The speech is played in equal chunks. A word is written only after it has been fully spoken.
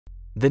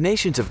The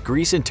nations of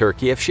Greece and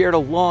Turkey have shared a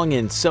long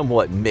and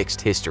somewhat mixed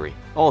history,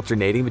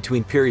 alternating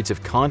between periods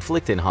of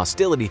conflict and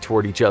hostility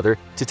toward each other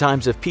to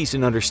times of peace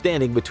and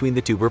understanding between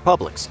the two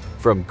republics.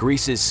 From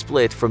Greece's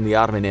split from the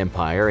Ottoman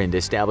Empire and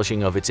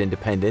establishing of its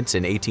independence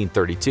in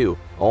 1832,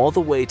 all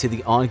the way to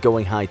the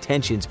ongoing high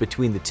tensions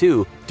between the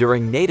two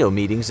during NATO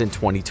meetings in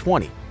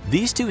 2020.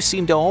 These two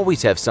seem to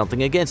always have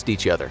something against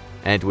each other,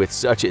 and with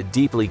such a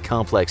deeply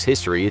complex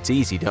history, it's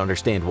easy to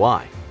understand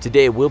why.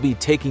 Today, we'll be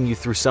taking you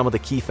through some of the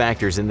key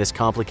factors in this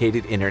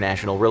complicated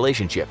international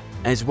relationship,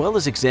 as well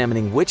as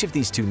examining which of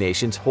these two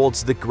nations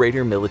holds the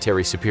greater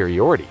military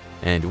superiority,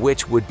 and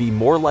which would be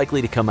more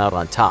likely to come out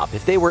on top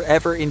if they were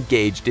ever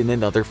engaged in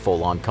another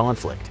full-on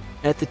conflict.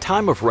 At the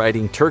time of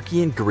writing,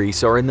 Turkey and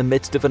Greece are in the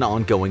midst of an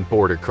ongoing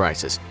border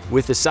crisis,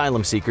 with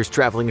asylum seekers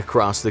traveling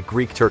across the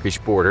Greek-Turkish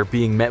border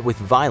being met with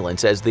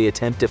violence as they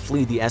attempt to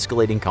flee the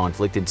escalating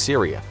conflict in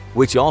Syria,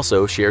 which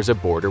also shares a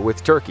border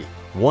with Turkey.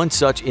 One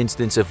such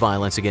instance of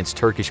violence against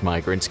Turkish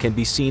migrants can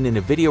be seen in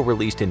a video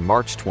released in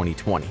March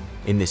 2020.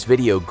 In this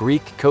video,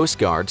 Greek Coast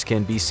Guards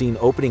can be seen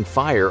opening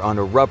fire on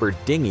a rubber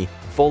dinghy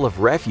full of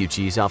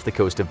refugees off the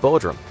coast of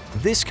Bodrum.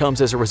 This comes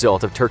as a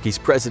result of Turkey's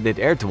President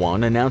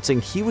Erdogan announcing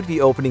he would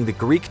be opening the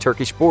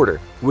Greek-Turkish border,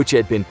 which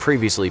had been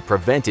previously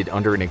prevented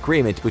under an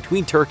agreement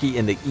between Turkey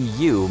and the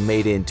EU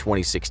made in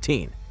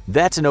 2016.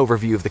 That's an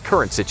overview of the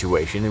current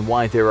situation and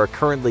why there are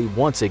currently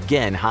once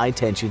again high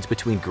tensions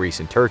between Greece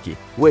and Turkey,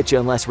 which,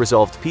 unless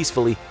resolved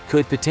peacefully,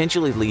 could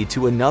potentially lead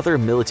to another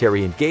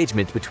military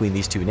engagement between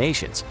these two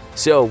nations.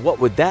 So what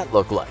would that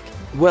look like?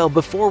 Well,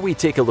 before we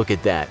take a look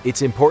at that,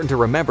 it's important to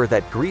remember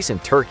that Greece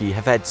and Turkey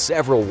have had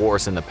several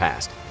wars in the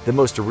past. The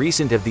most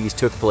recent of these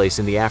took place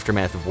in the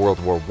aftermath of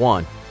World War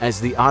I, as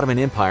the Ottoman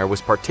Empire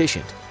was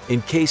partitioned.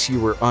 In case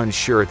you were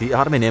unsure, the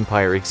Ottoman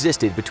Empire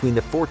existed between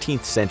the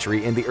 14th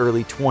century and the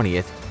early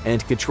 20th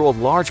and controlled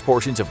large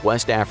portions of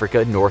West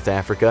Africa, North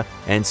Africa,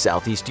 and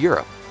Southeast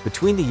Europe.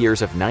 Between the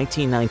years of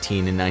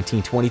 1919 and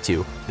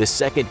 1922, the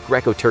Second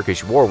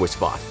Greco-Turkish War was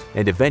fought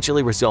and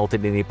eventually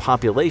resulted in a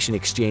population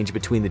exchange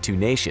between the two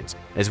nations,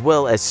 as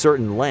well as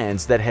certain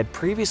lands that had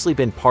previously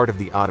been part of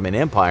the Ottoman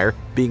Empire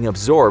being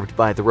absorbed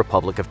by the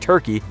Republic of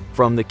Turkey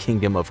from the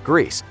Kingdom of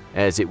Greece,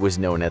 as it was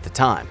known at the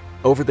time.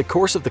 Over the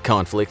course of the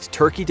conflict,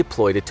 Turkey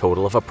deployed a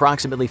total of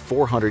approximately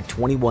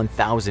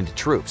 421,000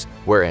 troops,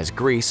 whereas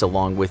Greece,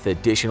 along with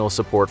additional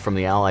support from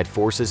the Allied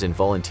forces and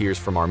volunteers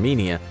from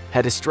Armenia,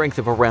 had a strength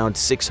of around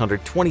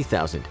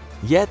 620,000.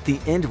 Yet the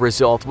end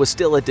result was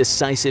still a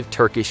decisive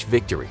Turkish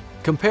victory.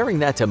 Comparing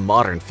that to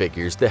modern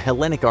figures, the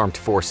Hellenic Armed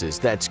Forces,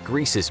 that's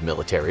Greece's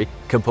military,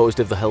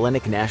 composed of the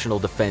Hellenic National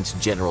Defense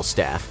General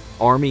Staff,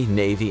 Army,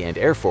 Navy, and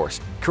Air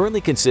Force,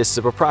 currently consists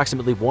of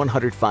approximately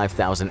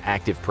 105,000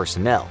 active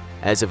personnel,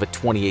 as of a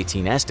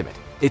 2018 estimate.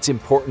 It's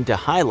important to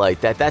highlight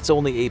that that's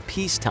only a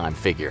peacetime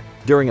figure.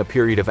 During a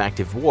period of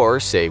active war,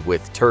 say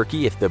with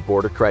Turkey if the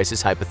border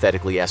crisis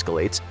hypothetically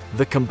escalates,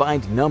 the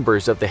combined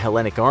numbers of the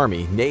Hellenic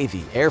Army,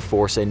 Navy, Air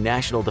Force, and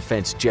National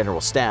Defense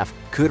General Staff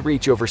could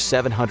reach over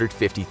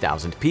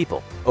 750,000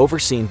 people.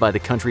 Overseen by the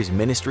country's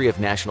Ministry of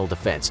National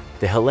Defense,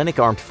 the Hellenic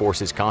Armed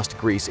Forces cost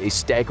Greece a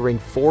staggering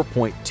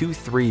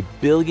 4.23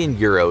 billion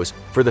euros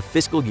for the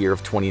fiscal year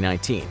of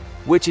 2019,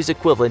 which is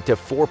equivalent to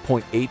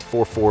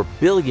 4.844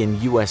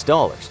 billion US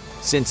dollars.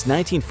 Since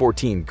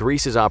 1914,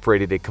 Greece has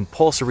operated a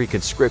compulsory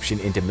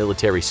conscription into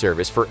military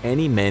service for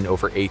any men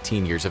over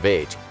 18 years of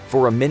age,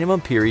 for a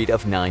minimum period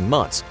of 9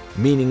 months,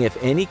 meaning if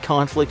any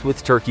conflict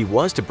with Turkey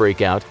was to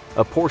break out,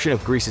 a portion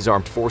of Greece's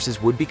armed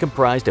forces would be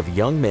comprised of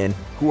young men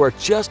who are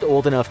just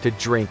old enough to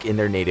drink in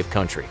their native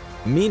country.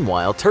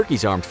 Meanwhile,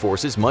 Turkey's armed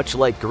forces, much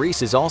like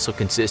Greece's, also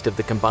consist of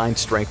the combined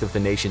strength of the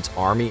nation's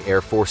Army,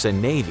 Air Force,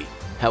 and Navy.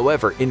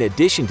 However, in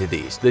addition to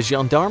these, the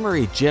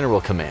Gendarmerie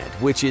General Command,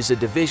 which is a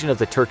division of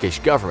the Turkish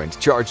government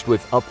charged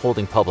with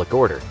upholding public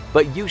order,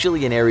 but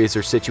usually in areas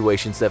or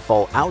situations that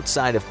fall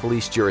outside of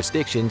police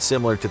jurisdiction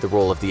similar to the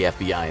role of the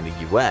FBI in the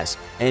US,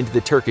 and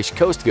the Turkish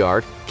Coast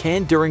Guard,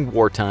 can during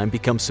wartime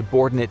become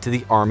subordinate to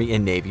the Army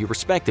and Navy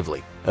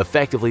respectively,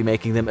 effectively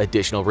making them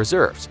additional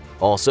reserves.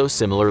 Also,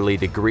 similarly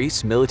to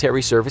Greece,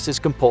 military service is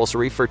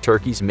compulsory for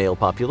Turkey's male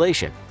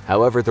population.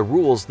 However, the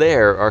rules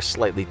there are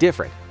slightly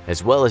different,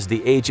 as well as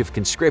the age of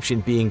conscription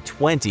being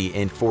 20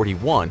 and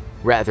 41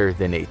 rather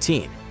than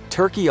 18.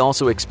 Turkey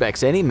also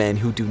expects any men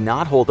who do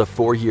not hold a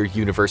 4-year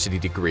university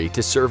degree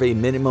to serve a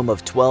minimum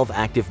of 12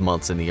 active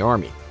months in the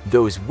Army.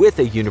 Those with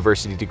a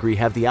university degree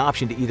have the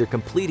option to either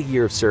complete a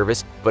year of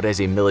service but as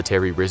a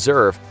military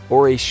reserve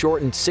or a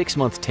shortened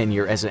 6-month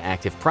tenure as an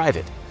active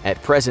private.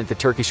 At present, the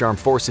Turkish armed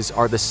forces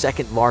are the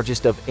second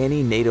largest of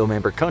any NATO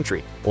member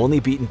country,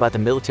 only beaten by the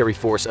military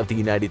force of the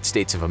United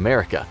States of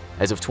America.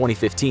 As of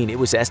 2015, it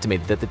was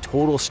estimated that the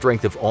total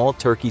strength of all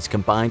Turkey's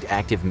combined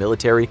active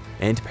military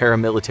and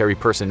paramilitary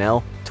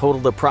personnel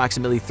totaled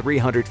approximately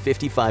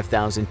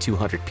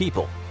 355,200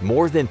 people,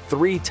 more than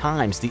 3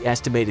 times the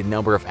estimated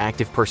number of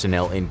active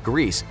personnel in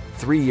Greece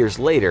 3 years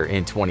later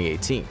in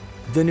 2018.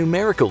 The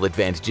numerical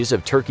advantages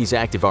of Turkey's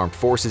active armed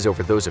forces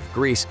over those of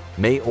Greece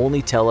may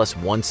only tell us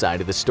one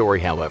side of the story,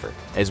 however.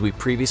 As we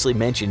previously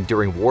mentioned,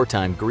 during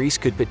wartime, Greece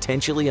could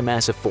potentially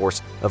amass a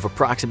force of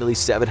approximately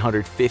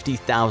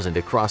 750,000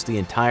 across the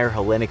entire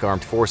Hellenic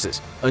armed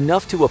forces,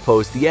 enough to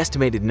oppose the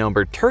estimated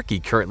number Turkey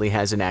currently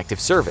has in active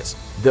service.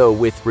 Though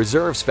with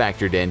reserves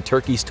factored in,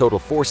 Turkey's total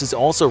forces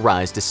also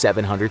rise to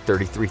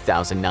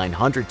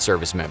 733,900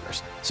 service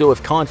members. So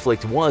if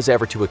conflict was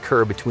ever to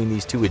occur between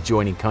these two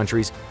adjoining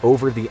countries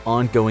over the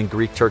ongoing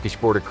Greek-Turkish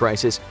border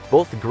crisis,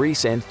 both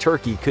Greece and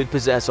Turkey could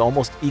possess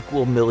almost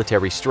equal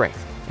military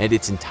strength. And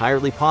it's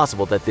entirely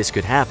possible that this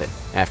could happen.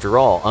 After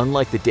all,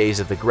 unlike the days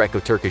of the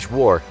Greco-Turkish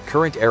War,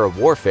 current-era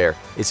warfare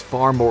is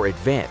far more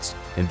advanced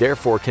and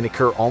therefore can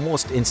occur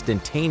almost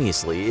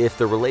instantaneously if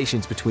the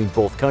relations between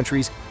both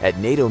countries at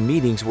NATO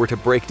meetings were to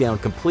break down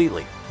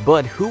completely.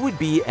 But who would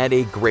be at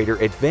a greater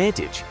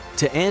advantage?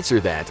 To answer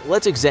that,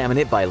 let's examine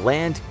it by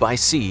land, by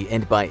sea,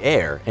 and by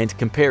air, and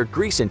compare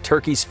Greece and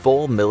Turkey's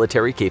full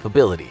military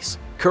capabilities.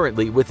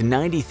 Currently, with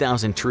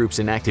 90,000 troops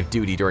in active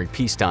duty during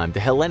peacetime, the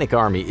Hellenic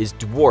army is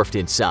dwarfed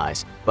in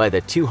size by the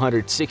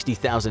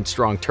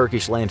 260,000-strong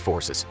Turkish land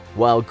forces,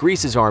 while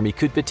Greece's army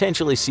could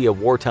potentially see a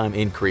wartime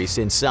increase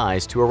in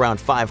size to around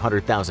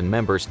 500,000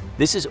 members.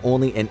 This is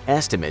only an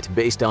estimate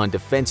based on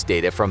defense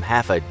data from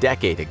half a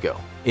decade ago.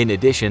 In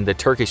addition, the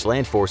Turkish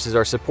land forces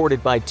are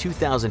supported by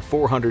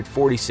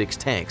 2,446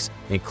 tanks,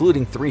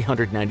 including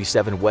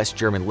 397 West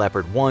German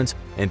Leopard 1s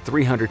and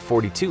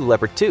 342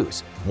 Leopard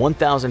 2s,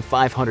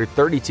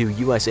 1,532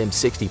 US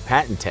M60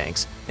 Patton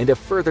tanks, and a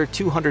further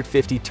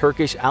 250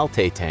 Turkish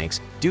Altay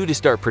tanks due to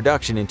start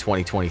production in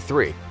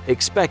 2023,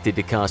 expected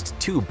to cost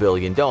 $2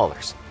 billion.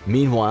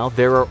 Meanwhile,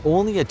 there are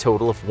only a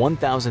total of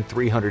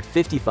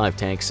 1,355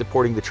 tanks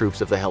supporting the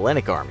troops of the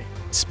Hellenic army.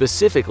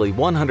 Specifically,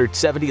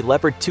 170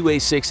 Leopard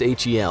 2A6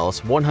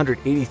 HELs,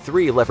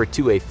 183 Leopard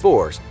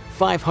 2A4s,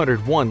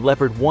 501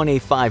 Leopard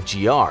 1A5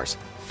 GRs,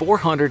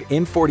 400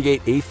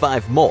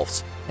 M48A5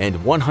 MOLFs,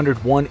 and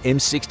 101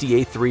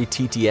 M60A3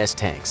 TTS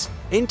tanks.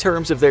 In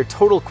terms of their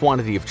total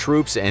quantity of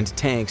troops and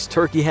tanks,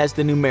 Turkey has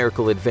the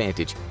numerical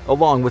advantage,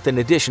 along with an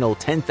additional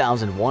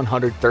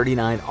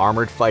 10,139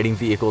 armored fighting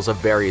vehicles of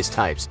various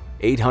types,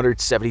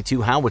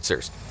 872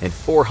 howitzers, and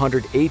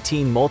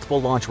 418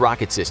 multiple launch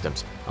rocket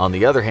systems. On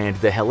the other hand,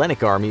 the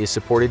Hellenic army is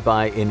supported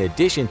by, in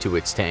addition to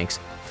its tanks,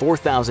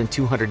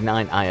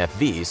 4,209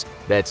 IFVs,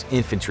 that's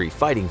infantry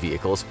fighting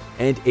vehicles,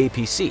 and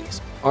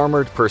APCs,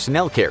 armored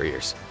personnel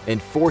carriers,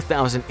 and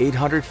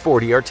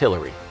 4,840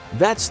 artillery.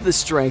 That's the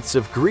strengths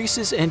of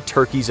Greece's and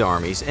Turkey's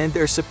armies and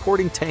their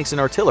supporting tanks and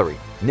artillery.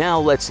 Now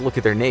let's look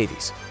at their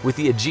navies. With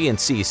the Aegean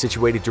Sea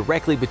situated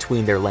directly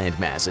between their land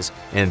masses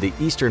and the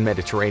eastern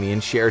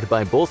Mediterranean shared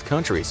by both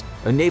countries,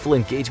 a naval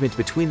engagement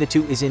between the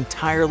two is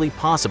entirely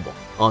possible.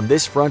 On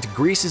this front,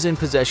 Greece is in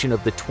possession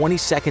of the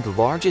 22nd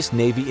largest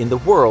navy in the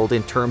world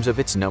in terms of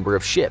its number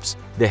of ships.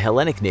 The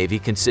Hellenic Navy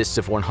consists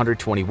of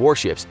 120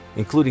 warships,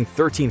 including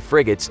 13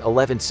 frigates,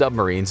 11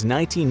 submarines,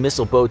 19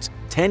 missile boats,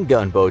 10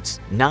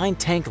 gunboats, 9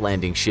 tank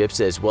landing ships,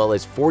 as well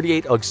as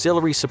 48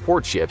 auxiliary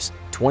support ships,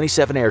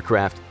 27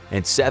 aircraft,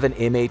 and 7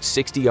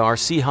 MH-60R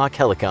Seahawk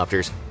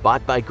helicopters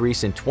bought by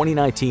Greece in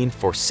 2019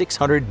 for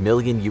 $600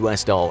 million.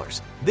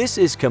 This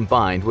is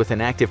combined with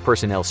an active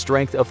personnel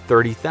strength of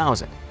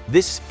 30,000.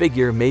 This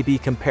figure may be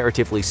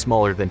comparatively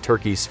smaller than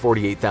Turkey's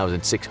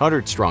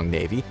 48,600-strong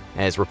navy,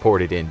 as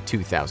reported in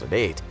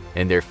 2008,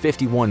 and their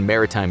 51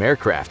 maritime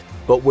aircraft,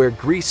 but where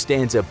Greece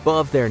stands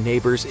above their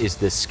neighbors is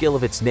the skill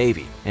of its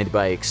navy, and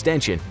by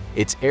extension,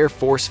 its Air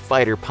Force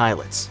fighter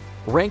pilots.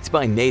 Ranked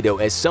by NATO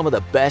as some of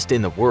the best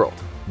in the world,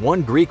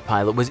 one Greek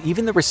pilot was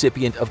even the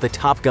recipient of the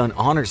Top Gun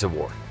Honors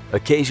Award.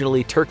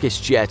 Occasionally,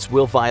 Turkish jets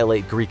will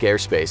violate Greek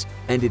airspace,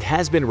 and it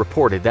has been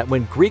reported that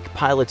when Greek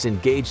pilots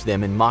engage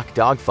them in mock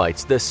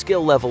dogfights, the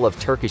skill level of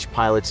Turkish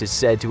pilots is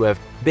said to have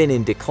been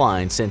in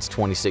decline since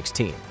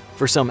 2016.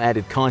 For some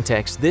added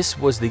context, this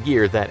was the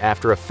year that,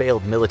 after a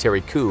failed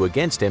military coup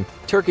against him,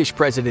 Turkish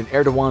President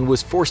Erdogan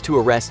was forced to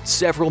arrest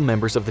several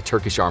members of the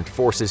Turkish armed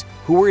forces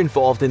who were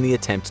involved in the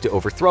attempt to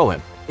overthrow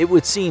him. It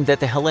would seem that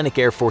the Hellenic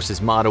Air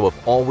Force's motto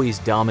of "always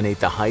dominate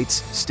the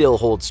heights" still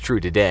holds true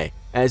today.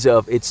 As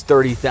of its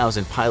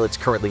 30,000 pilots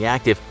currently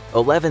active,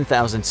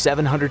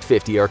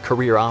 11,750 are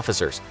career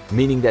officers,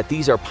 meaning that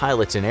these are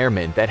pilots and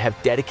airmen that have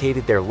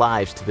dedicated their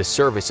lives to the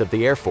service of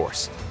the Air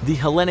Force. The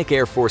Hellenic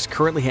Air Force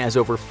currently has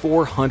over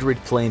 400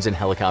 planes and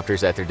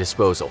helicopters at their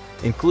disposal,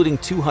 including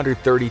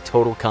 230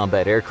 total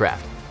combat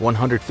aircraft,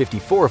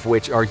 154 of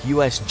which are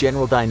US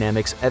General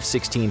Dynamics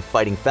F-16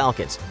 Fighting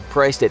Falcons,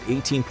 priced at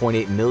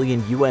 $18.8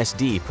 million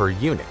USD per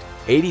unit.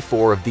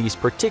 84 of these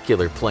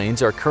particular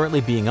planes are currently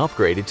being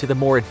upgraded to the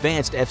more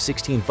advanced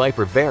F-16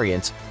 Viper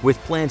variants, with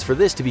plans for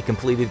this to be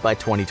completed by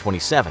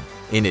 2027.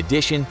 In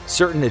addition,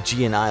 certain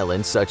Aegean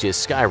islands, such as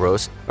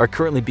Skyros, are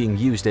currently being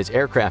used as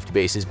aircraft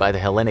bases by the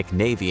Hellenic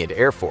Navy and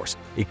Air Force,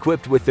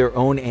 equipped with their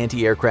own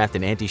anti-aircraft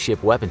and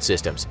anti-ship weapon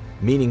systems,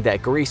 meaning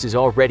that Greece is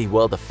already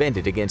well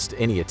defended against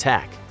any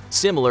attack.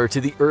 Similar to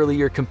the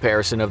earlier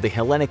comparison of the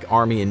Hellenic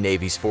Army and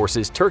Navy's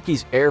forces,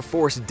 Turkey's Air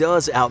Force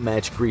does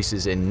outmatch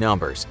Greece's in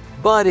numbers.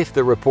 But if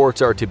the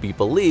reports are to be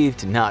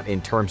believed, not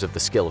in terms of the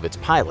skill of its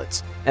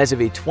pilots. As of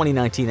a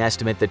 2019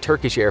 estimate, the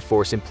Turkish Air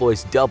Force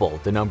employs double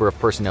the number of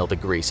personnel to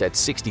Greece at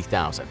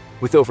 60,000,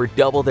 with over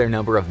double their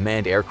number of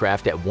manned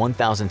aircraft at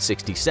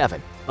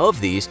 1,067.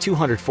 Of these,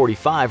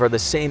 245 are the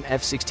same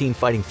F-16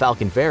 Fighting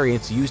Falcon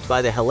variants used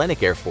by the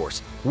Hellenic Air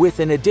Force, with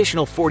an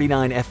additional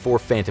 49 F-4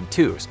 Phantom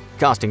IIs,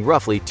 costing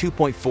roughly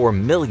 $2.4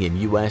 million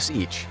US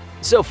each.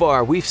 So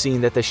far, we've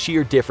seen that the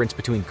sheer difference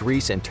between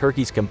Greece and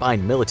Turkey's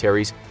combined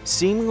militaries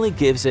seemingly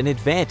gives an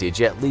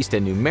advantage, at least a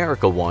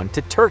numerical one,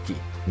 to Turkey.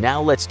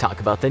 Now let's talk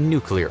about the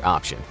nuclear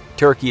option.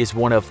 Turkey is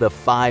one of the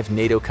 5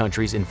 NATO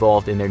countries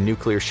involved in their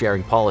nuclear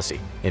sharing policy.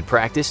 In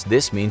practice,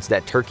 this means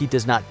that Turkey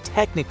does not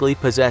technically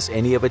possess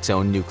any of its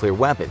own nuclear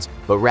weapons,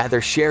 but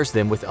rather shares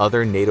them with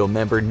other NATO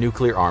member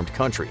nuclear-armed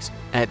countries.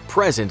 At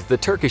present, the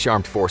Turkish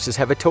armed forces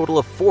have a total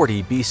of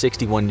 40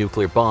 B-61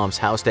 nuclear bombs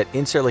housed at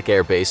Incirlik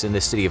Air Base in the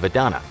city of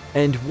Adana.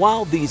 And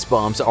while these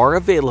bombs are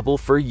available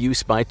for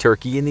use by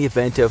Turkey in the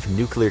event of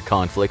nuclear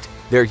conflict,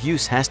 their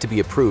use has to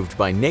be approved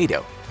by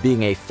NATO.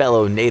 Being a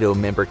fellow NATO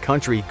member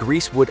country,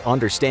 Greece would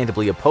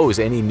understandably oppose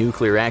any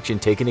nuclear action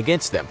taken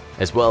against them,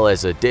 as well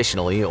as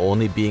additionally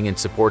only being in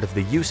support of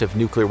the use of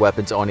nuclear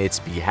weapons on its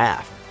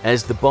behalf.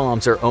 As the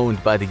bombs are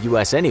owned by the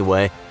US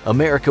anyway,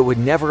 America would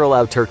never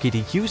allow Turkey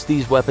to use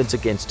these weapons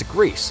against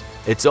Greece.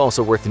 It's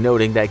also worth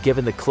noting that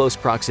given the close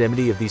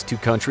proximity of these two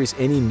countries,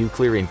 any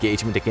nuclear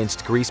engagement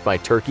against Greece by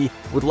Turkey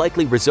would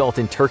likely result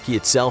in Turkey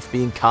itself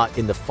being caught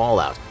in the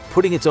fallout,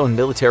 putting its own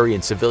military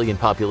and civilian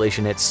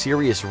population at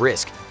serious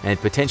risk and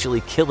potentially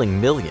killing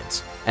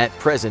millions. At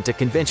present, a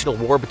conventional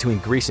war between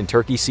Greece and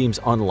Turkey seems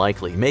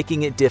unlikely,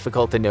 making it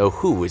difficult to know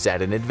who is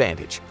at an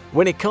advantage.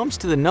 When it comes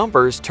to the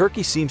numbers,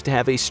 Turkey seems to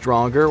have a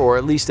stronger or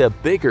at least a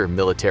bigger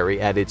military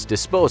at its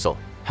disposal.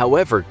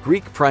 However,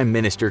 Greek Prime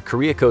Minister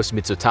Kyriakos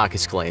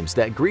Mitsotakis claims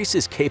that Greece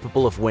is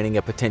capable of winning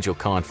a potential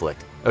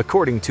conflict.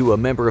 According to a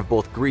member of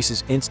both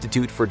Greece's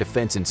Institute for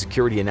Defense and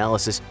Security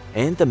Analysis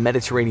and the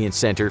Mediterranean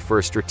Center for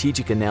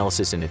Strategic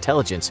Analysis and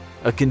Intelligence,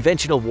 a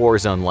conventional war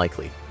is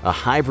unlikely. A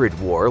hybrid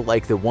war,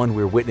 like the one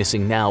we're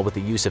witnessing now with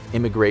the use of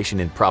immigration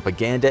and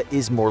propaganda,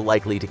 is more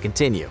likely to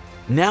continue.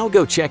 Now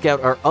go check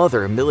out our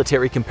other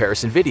military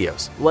comparison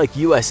videos, like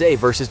USA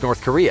versus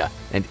North Korea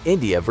and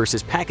India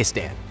versus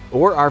Pakistan,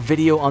 or our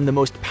video on the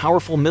most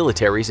powerful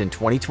militaries in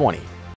 2020.